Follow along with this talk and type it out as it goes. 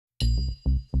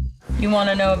You want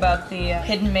to know about the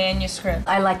hidden manuscript?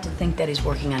 I like to think that he's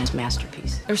working on his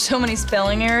masterpiece. There's so many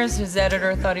spelling errors, his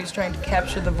editor thought he was trying to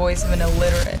capture the voice of an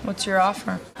illiterate. What's your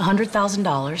offer?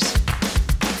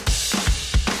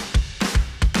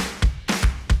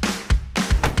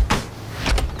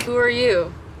 $100,000. Who are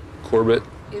you? Corbett.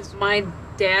 Is my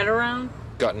dad around?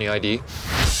 Got any ID?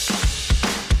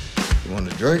 You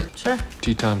want a drink? Sure.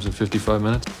 Tea time's in 55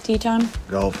 minutes. Tea time?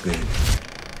 Golf game.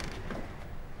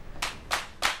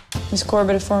 Is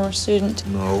Corbett a former student?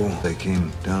 No, they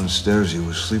came downstairs. He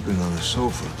was sleeping on the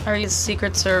sofa. Are you a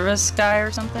Secret Service guy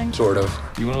or something? Sort of.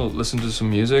 You want to listen to some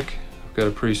music? I've got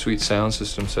a pretty sweet sound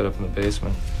system set up in the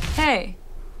basement. Hey,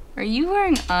 are you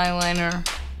wearing eyeliner?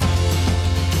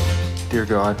 Dear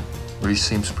God, Reese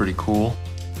seems pretty cool.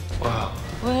 Wow.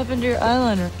 What happened to your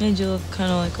eyeliner? Made you look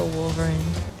kind of like a Wolverine.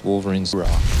 Wolverine's raw.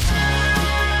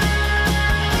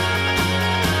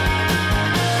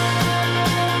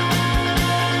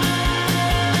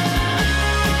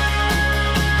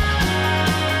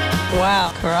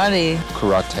 Wow, karate.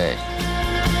 Karate.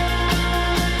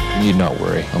 You need not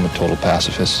worry. I'm a total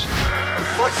pacifist.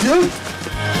 Fuck you!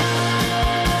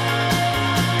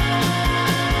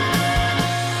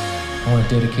 I want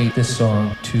to dedicate this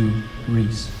song to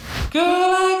Reese. Girl,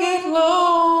 I get